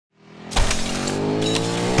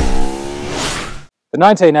The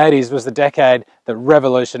 1980s was the decade that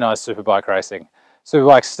revolutionized superbike racing.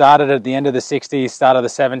 Superbikes started at the end of the 60s, start of the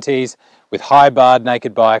 70s, with high-barred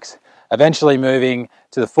naked bikes, eventually moving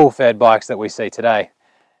to the full-fed bikes that we see today.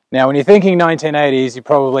 Now, when you're thinking 1980s, you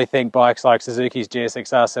probably think bikes like Suzuki's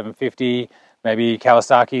GSXR 750, maybe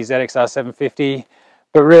Kawasaki's ZXR 750,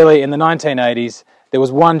 but really in the 1980s, there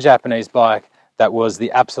was one Japanese bike that was the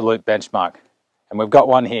absolute benchmark, and we've got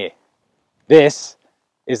one here. This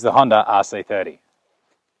is the Honda RC30.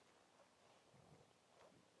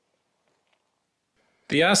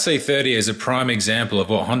 The RC30 is a prime example of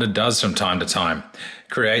what Honda does from time to time.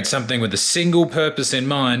 Create something with a single purpose in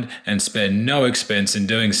mind and spend no expense in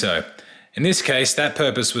doing so. In this case, that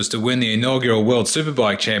purpose was to win the inaugural World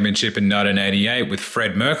Superbike Championship in 1988 with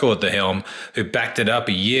Fred Merkel at the helm, who backed it up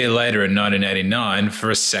a year later in 1989 for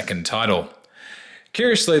a second title.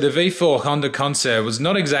 Curiously, the V4 Honda concept was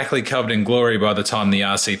not exactly covered in glory by the time the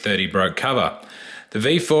RC30 broke cover. The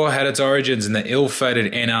V4 had its origins in the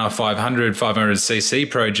ill-fated NR 500-500cc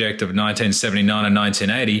project of 1979 and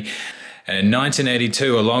 1980, and in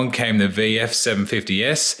 1982 along came the VF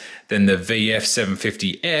 750S, then the VF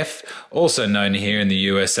 750F, also known here in the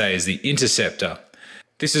USA as the Interceptor.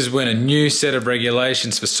 This is when a new set of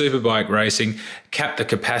regulations for superbike racing capped the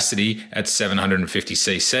capacity at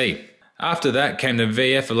 750cc. After that came the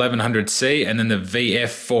VF 1100C and then the VF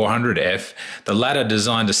 400F, the latter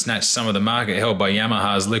designed to snatch some of the market held by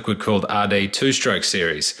Yamaha's liquid-cooled RD two-stroke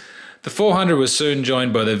series. The 400 was soon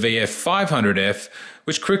joined by the VF 500F,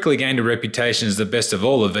 which quickly gained a reputation as the best of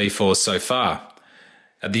all the V4s so far.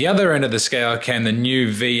 At the other end of the scale came the new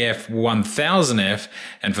VF 1000F,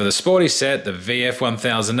 and for the sporty set, the VF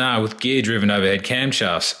 1000R with gear-driven overhead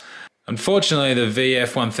camshafts. Unfortunately, the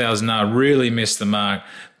VF 1000R really missed the mark,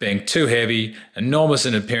 being too heavy, enormous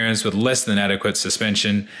in appearance with less than adequate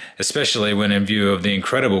suspension, especially when in view of the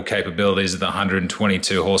incredible capabilities of the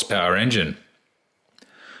 122 horsepower engine.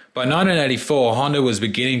 By 1984, Honda was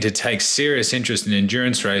beginning to take serious interest in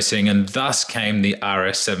endurance racing, and thus came the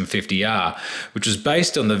RS750R, which was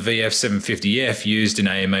based on the VF 750F used in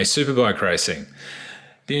AMA superbike racing.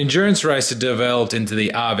 The endurance racer developed into the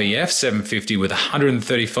RVF 750 with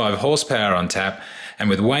 135 horsepower on tap, and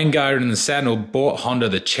with Wayne Gardner in the saddle, bought Honda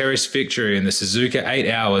the cherished victory in the Suzuka 8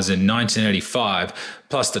 Hours in 1985,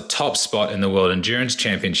 plus the top spot in the World Endurance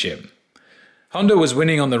Championship. Honda was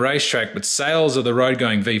winning on the racetrack, but sales of the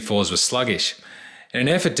road-going V4s were sluggish. In an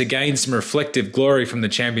effort to gain some reflective glory from the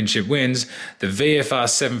championship wins, the VFR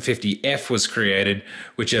 750F was created,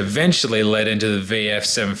 which eventually led into the VF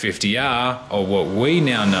 750R, or what we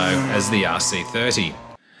now know as the RC30.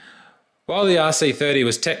 While the RC30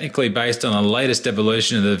 was technically based on the latest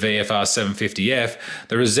evolution of the VFR 750F,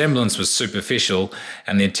 the resemblance was superficial,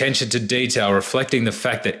 and the attention to detail reflecting the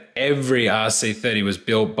fact that every RC30 was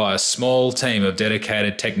built by a small team of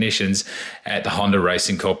dedicated technicians at the Honda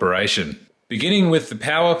Racing Corporation. Beginning with the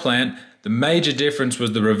power plant, the major difference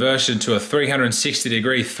was the reversion to a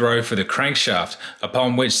 360-degree throw for the crankshaft,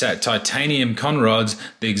 upon which sat titanium conrods,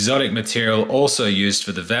 the exotic material also used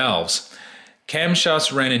for the valves.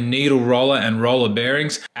 Camshafts ran in needle roller and roller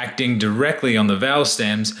bearings, acting directly on the valve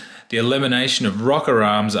stems, the elimination of rocker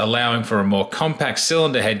arms allowing for a more compact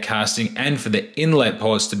cylinder head casting and for the inlet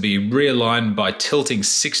ports to be realigned by tilting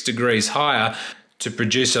 6 degrees higher to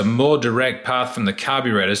produce a more direct path from the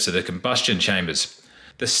carburetors to the combustion chambers.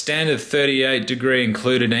 The standard 38-degree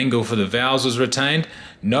included angle for the valves was retained,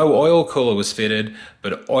 no oil cooler was fitted,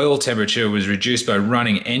 but oil temperature was reduced by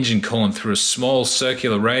running engine coolant through a small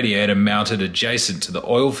circular radiator mounted adjacent to the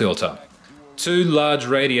oil filter. 2 large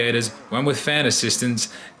radiators, one with fan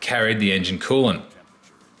assistance, carried the engine coolant.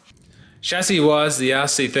 Chassis-wise, the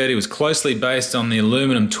RC30 was closely based on the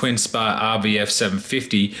aluminum twin-spar RVF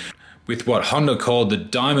 750, with what Honda called the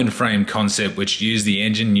diamond frame concept, which used the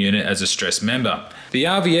engine unit as a stress member. The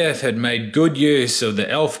RVF had made good use of the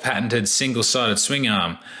ELF patented single-sided swing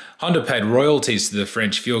arm. Honda paid royalties to the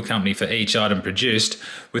French fuel company for each item produced,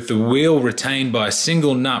 with the wheel retained by a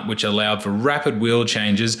single nut which allowed for rapid wheel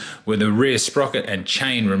changes where the rear sprocket and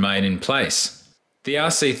chain remained in place. The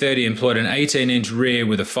RC30 employed an 18-inch rear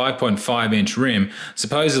with a 5.5-inch rim,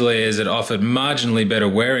 supposedly as it offered marginally better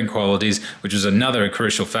wearing qualities, which was another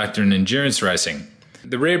crucial factor in endurance racing.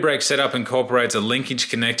 The rear brake setup incorporates a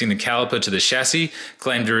linkage connecting the caliper to the chassis,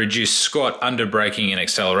 claimed to reduce squat underbraking and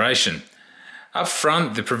acceleration. Up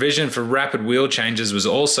front, the provision for rapid wheel changes was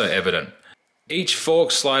also evident. Each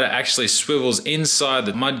fork slider actually swivels inside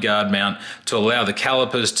the mudguard mount to allow the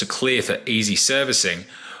calipers to clear for easy servicing,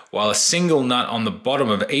 while a single nut on the bottom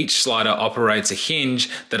of each slider operates a hinge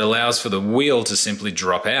that allows for the wheel to simply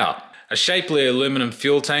drop out. A shapely aluminum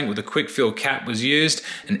fuel tank with a quick fill cap was used,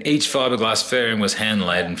 and each fiberglass fairing was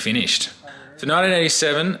hand-laid and finished. For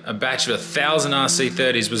 1987, a batch of 1,000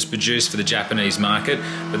 RC30s was produced for the Japanese market,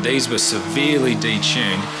 but these were severely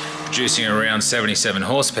detuned, producing around 77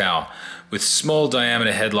 horsepower, with small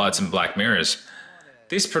diameter headlights and black mirrors.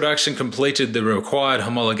 This production completed the required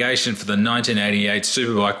homologation for the 1988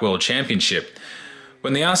 Superbike World Championship.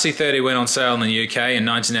 When the RC30 went on sale in the UK in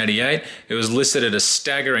 1988, it was listed at a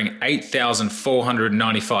staggering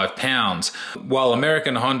 £8,495, while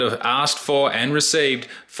American Honda asked for and received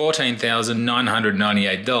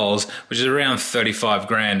 $14,998, which is around 35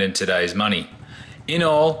 grand in today's money. In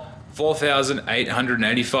all,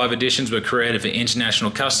 4,885 editions were created for international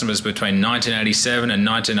customers between 1987 and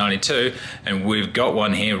 1992, and we've got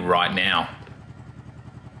one here right now.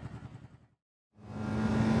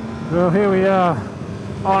 Well, here we are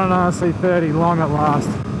on an RC30, long at last.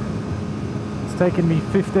 It's taken me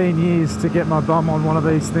 15 years to get my bum on one of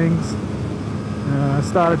these things. I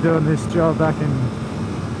started doing this job back in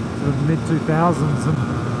sort of mid-2000s, and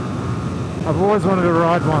I've always wanted to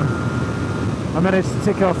ride one. I managed to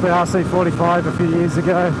tick off the RC45 a few years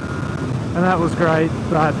ago, and that was great,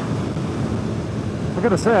 but I've got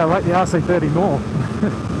to say I like the RC30 more.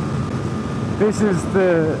 This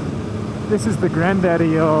is the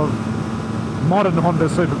granddaddy of modern Honda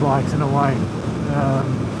superbikes in a way.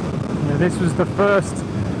 This was the first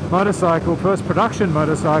production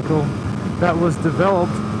motorcycle that was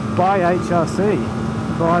developed by HRC,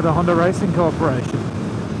 by the Honda Racing Corporation.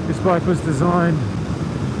 This bike was designed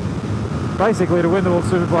basically to win the World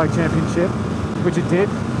Superbike Championship, which it did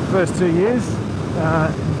the first 2 years.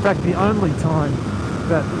 In fact, the only time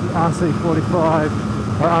that RC45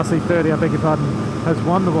 or RC30, I beg your pardon, has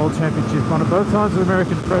won the World Championship on it, both times with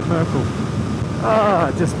American Fred Merkel.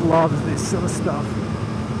 I just love this sort of stuff.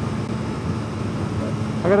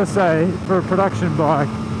 I gotta say, for a production bike,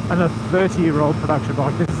 and a 30-year-old production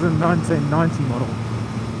bike, this is a 1990 model,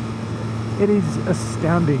 it is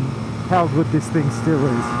astounding how good this thing still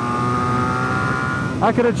is.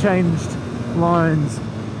 I could have changed lines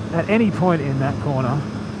at any point in that corner.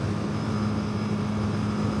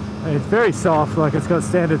 It's very soft, like it's got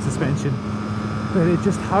standard suspension, but it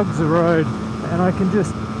just hugs the road, and I can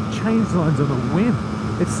just change lines on a whim.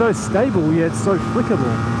 It's so stable yet so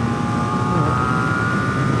flickable.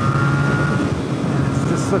 And it's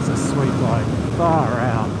just such a sweet bike, far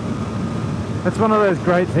out. That's one of those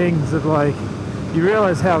great things that, like, you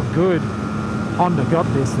realize how good Honda got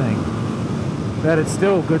this thing, that it's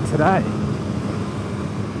still good today.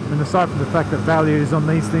 And aside from the fact that values on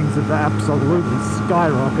these things have absolutely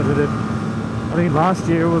skyrocketed, I think last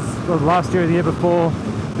year or the year before,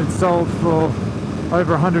 it sold for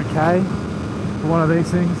over 100k for one of these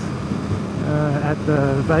things at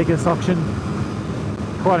the Vegas auction.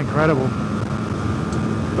 Quite incredible.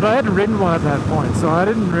 But I hadn't ridden one at that point, so I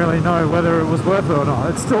didn't really know whether it was worth it or not.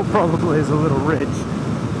 It still probably is a little rich,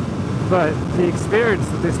 but the experience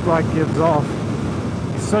that this bike gives off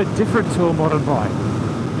is so different to a modern bike.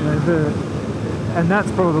 And that's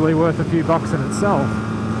probably worth a few bucks in itself.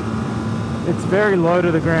 It's very low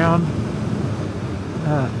to the ground.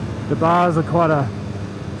 The bars are quite a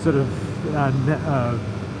sort of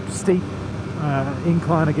steep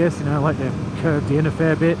incline, I guess, like they're curved in a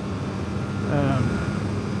fair bit.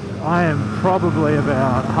 I am probably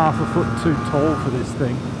about half a foot too tall for this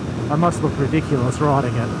thing. I must look ridiculous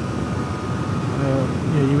riding it.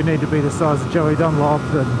 You would need to be the size of Joey Dunlop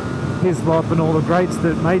and Hislop and all the greats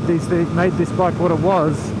that made this bike what it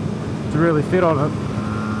was to really fit on it.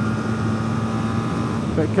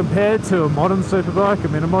 But compared to a modern superbike, I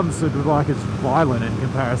mean, a modern superbike is violent in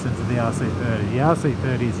comparison to the RC30. The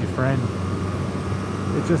RC30 is your friend.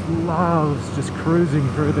 It just loves just cruising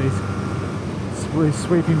through these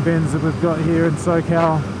sweeping bends that we've got here in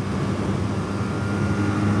SoCal.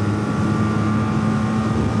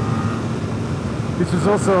 This was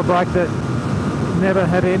also a bike that never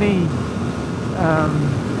had any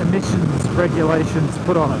emissions regulations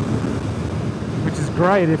put on it, which is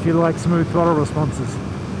great if you like smooth throttle responses.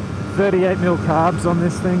 38mm carbs on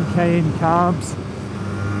this thing, Cayenne carbs,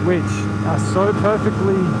 which are so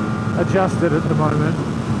perfectly adjusted at the moment.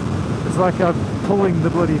 It's like I'm pulling the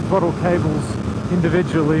bloody throttle cables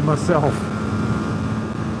individually myself.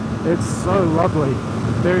 It's so lovely.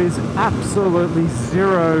 There is absolutely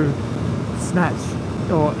zero snatch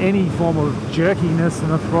or any form of jerkiness in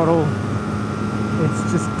the throttle. It's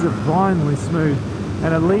just divinely smooth,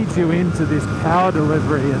 and it leads you into this power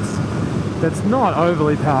delivery that's not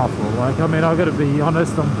overly powerful. Like, I mean, I've got to be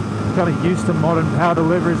honest, I'm kind of used to modern power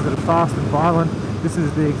deliveries that are fast and violent. This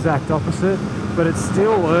is the exact opposite, but it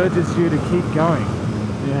still urges you to keep going.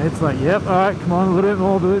 Yeah, it's like, yep, alright, come on, a little bit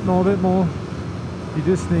more, a bit more. You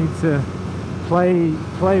just need to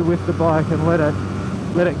play with the bike and let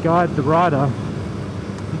it guide the rider,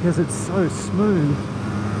 because it's so smooth,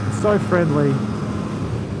 it's so friendly.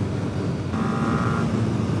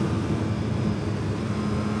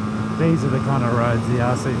 These are the kind of roads the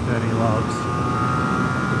RC30 loves.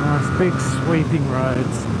 Nice big sweeping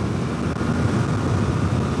roads.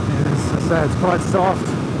 And as I say, it's quite soft,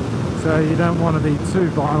 so you don't want to be too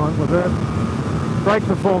violent with it. Brake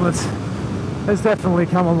performance has definitely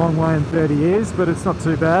come a long way in 30 years, but it's not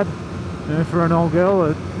too bad. You know, for an old girl,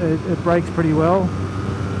 it brakes pretty well.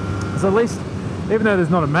 There's at least, even though there's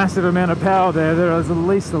not a massive amount of power there, there is at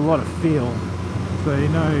least a lot of feel. So you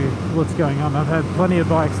know what's going on. I've had plenty of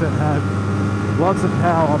bikes that have lots of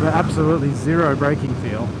power but absolutely zero braking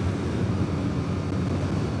feel.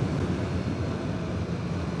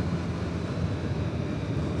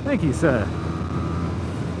 Thank you, sir.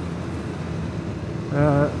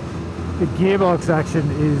 The gearbox action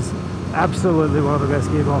is absolutely one of the best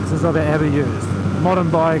gearboxes I've ever used.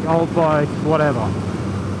 Modern bike, old bike, whatever.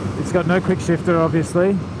 It's got no quick shifter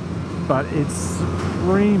obviously, but it's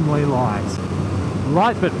supremely light.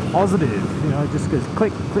 Light but positive, you know, it just goes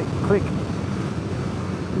click, click, click.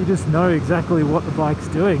 You just know exactly what the bike's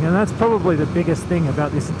doing, and that's probably the biggest thing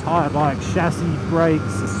about this entire bike. Chassis,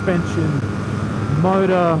 brakes, suspension,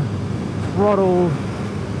 motor, throttle,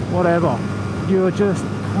 whatever. You're just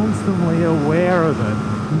constantly aware of it.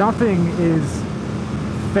 Nothing is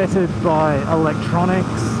fettered by electronics.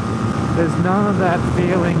 There's none of that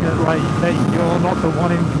feeling that you're not the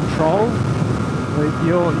one in control.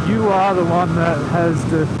 You are the one that has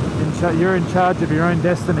you're in charge of your own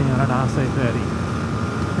destiny on an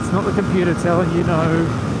RC30. It's not the computer telling you no.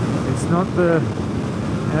 It's not the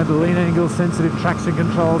lean angle sensitive traction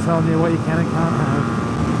control telling you what you can and can't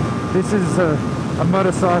have. This is a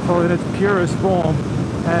motorcycle in its purest form,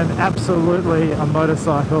 and absolutely a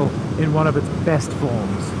motorcycle in one of its best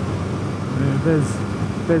forms.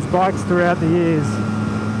 There's bikes throughout the years,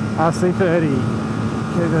 RC30,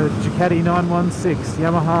 the Ducati 916,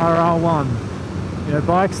 Yamaha R1, you know,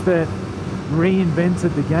 bikes that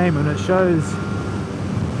reinvented the game, and it shows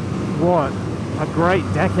what a great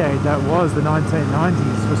decade that was, the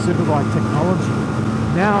 1990s, for superbike technology.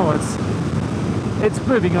 Now it's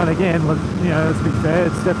moving on again. You know, let's be fair,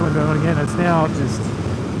 it's definitely moving on again. It's now just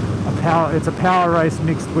a power race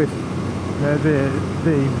mixed with the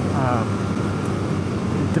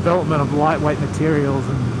development of lightweight materials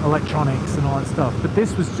and electronics and all that stuff. But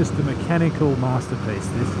this was just a mechanical masterpiece.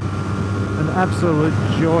 This an absolute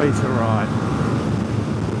joy to ride.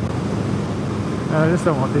 I just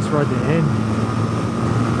don't want this road to end.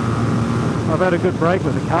 I've had a good break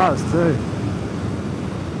with the cars too.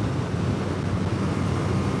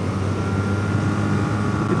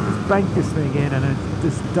 You can just bank this thing in and it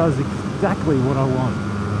just does exactly what I want.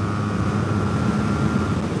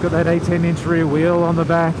 It's got that 18-inch rear wheel on the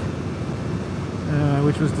back,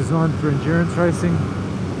 which was designed for endurance racing.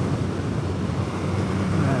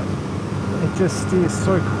 It just steers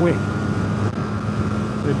so quick.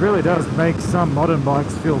 It really does make some modern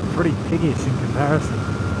bikes feel pretty piggish in comparison.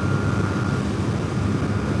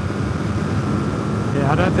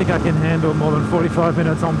 Yeah, I don't think I can handle more than 45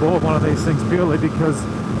 minutes on board one of these things, purely because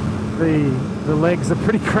the legs are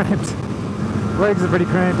pretty cramped. Legs are pretty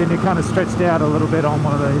cramped and you're kind of stretched out a little bit on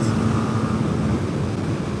one of these.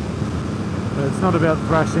 But it's not about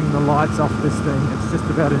thrashing the lights off this thing, it's just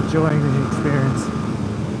about enjoying the experience.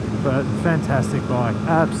 But fantastic bike,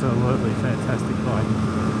 absolutely fantastic bike.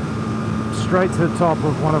 Straight to the top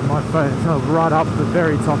of one of my favourite, right up the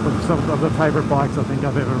very top of some of the favourite bikes I think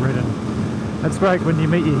I've ever ridden. It's great when you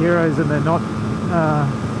meet your heroes and they're not, I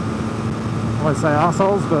won't say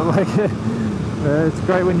arseholes, but like, it's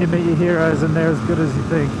great when you meet your heroes and they're as good as you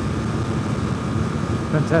think.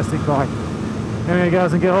 Fantastic bike. Anyway,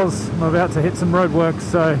 guys and girls, I'm about to hit some road work,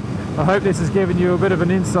 so I hope this has given you a bit of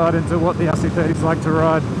an insight into what the RC30 is like to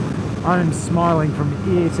ride. I'm smiling from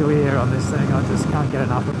ear to ear on this thing. I just can't get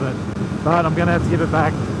enough of it. But I'm going to have to give it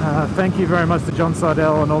back. Thank you very much to John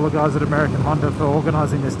Seidel and all the guys at American Honda for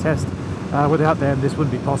organising this test. Without them, this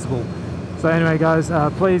wouldn't be possible. So anyway, guys,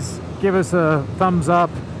 please give us a thumbs up,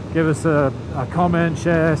 give us a comment,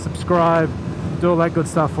 share, subscribe, do all that good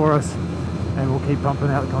stuff for us, and we'll keep pumping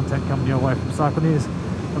out the content coming your way from Cycle News.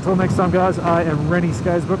 Until next time, guys, I am Rennie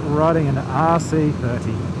Skatesbook riding an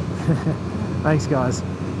RC30. Thanks, guys.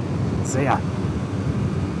 See ya.